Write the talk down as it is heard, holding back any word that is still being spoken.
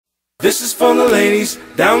This is for the ladies,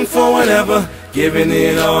 down for whatever, giving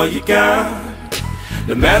it all you got.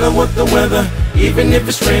 No matter what the weather, even if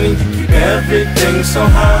it's raining, you keep everything so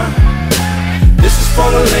high. This is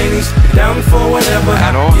for the ladies, down for whatever,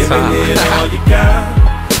 giving it all you got.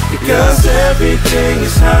 Because everything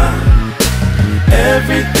is high,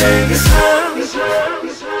 everything is high.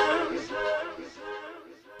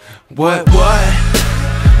 What?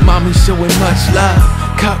 Mommy showing much love.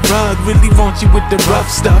 Cut rug, really want you with the rough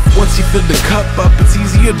stuff. Once you fill the cup up, it's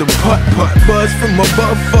easier to putt. Buzz from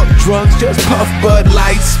above, fuck drugs, just puff Bud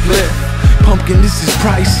Light split. Pumpkin, this is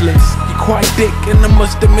priceless. You're quite thick and I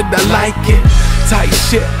must admit I like it. Tight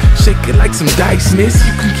shit, shake it like some dice, miss.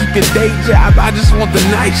 You can keep your day job, I just want the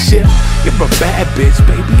night shift. You're a bad bitch,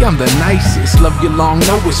 baby, I'm the nicest. Love you long,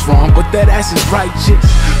 know it's wrong, but that ass is righteous.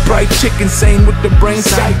 Bright chicken, same with the brain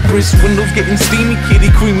cypress. Windows getting steamy,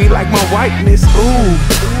 kitty creamy like my whiteness. Ooh,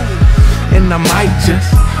 and I might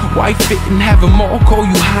just wife it and have them all call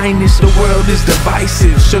you highness. The world is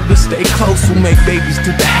divisive, sugar stay close, we'll make babies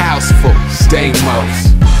to the house full. Stay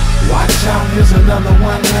most. Watch out, here's another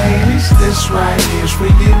one, ladies. This right here's for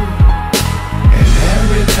you. And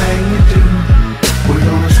everything we do, we're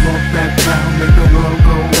gonna smoke that crown, make the world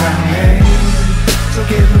go round. Hey, so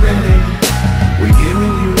get ready, we're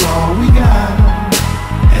giving you all we got.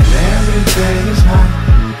 And everything is hot,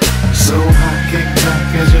 so hot, kick back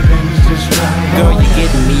as your baby's just right. Girl, you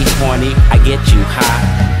getting me horny, I get you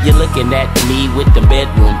high. You're looking at me with the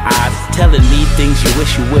bedroom eyes, telling me things you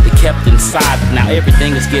wish you would've kept inside. Now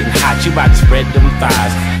everything is getting hot, you about to spread them thighs.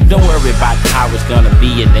 Don't worry about how it's gonna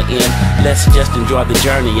be in the end. Let's just enjoy the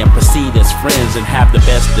journey and proceed as friends and have the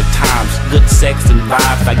best of times. Good sex and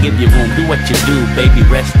vibes, I give you room, do what you do, baby,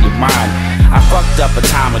 rest your mind. I fucked up a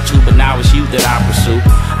time or two, but now it's you that I pursue.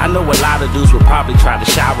 I know a lot of dudes will probably try to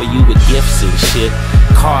shower you with gifts and shit,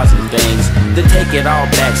 cars and things, then take it all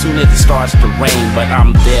back soon as it starts to rain. But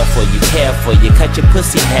I'm there for you, care for you, cut your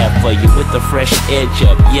pussy hair for you with a fresh edge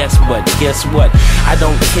up. Yes, but guess what? I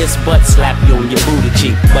don't kiss but slap you on your booty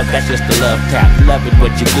cheek, but that's just a love tap, loving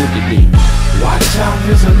what you do to me. Watch out,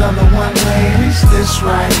 here's another one, ladies. This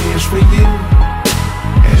right here's for you.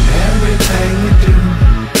 And everything we do,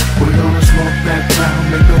 we're gonna smoke that crown,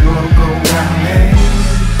 make the world go round. Hey,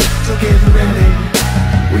 so get ready,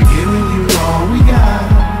 we're giving you all we got.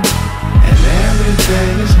 And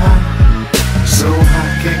everything is hot, so hot,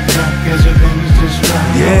 kick back as your baby's just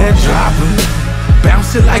right. Yeah, drop it,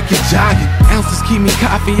 bounce it like you're jogging. Ounces keep me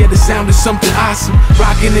coffee, yeah, the sound is something awesome.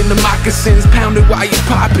 Rocking in the moccasins, pounded while you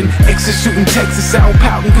popping. Exes shooting Texas out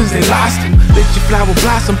pouting cause they lost him. Let your flower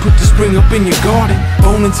blossom, put the spring up in your garden.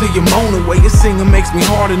 Bone until you moan away, your singer makes me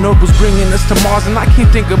hard. And Norble's bringing us to Mars, and I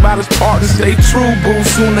can't think about us parting. Stay true, boo,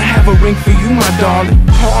 soon to have a ring for you, my darling.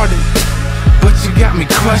 Pardon, but you got me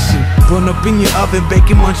crushing. Burn up in your oven,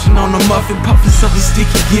 bacon munching on a muffin. Puffing something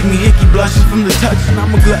sticky, give me hickey blushes from the touching.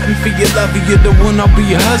 I'm a glutton for your lover, you're the one, I'll be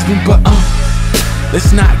your husband. But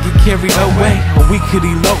let's not get carried away, or we could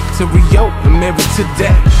elope to Rio and marry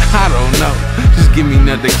today. I don't know, just give me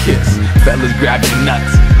another kiss. Fellas, grab your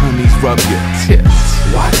nuts, honeys, rub your tits.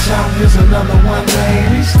 Watch out, here's another one,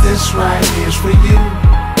 ladies. This right here's for you.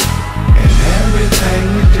 And everything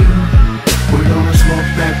we do, we're gonna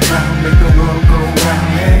smoke that crown, make the world go round.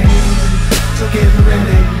 Hey, so get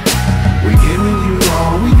ready, we're giving you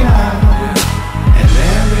all we got. And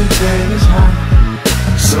everything is hot,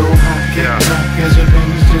 so hot, kick back as your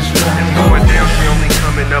baby's just right. It's going down, she only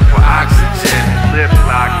coming up for oxygen. Lips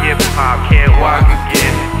lock, hip hop, can't walk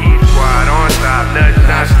again. Eat squad on top, nothing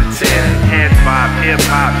notch to 10. Hands vibe, hip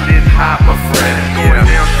hop, shit's hot, my friend. It's going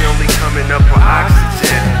down, she only coming up for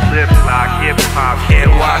oxygen. Lips lock, hip hop,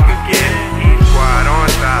 can't walk again. Eat squad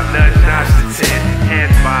on top, nothing notch to 10.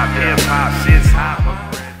 Hands vibe, hip hop, shit's hot, my friend.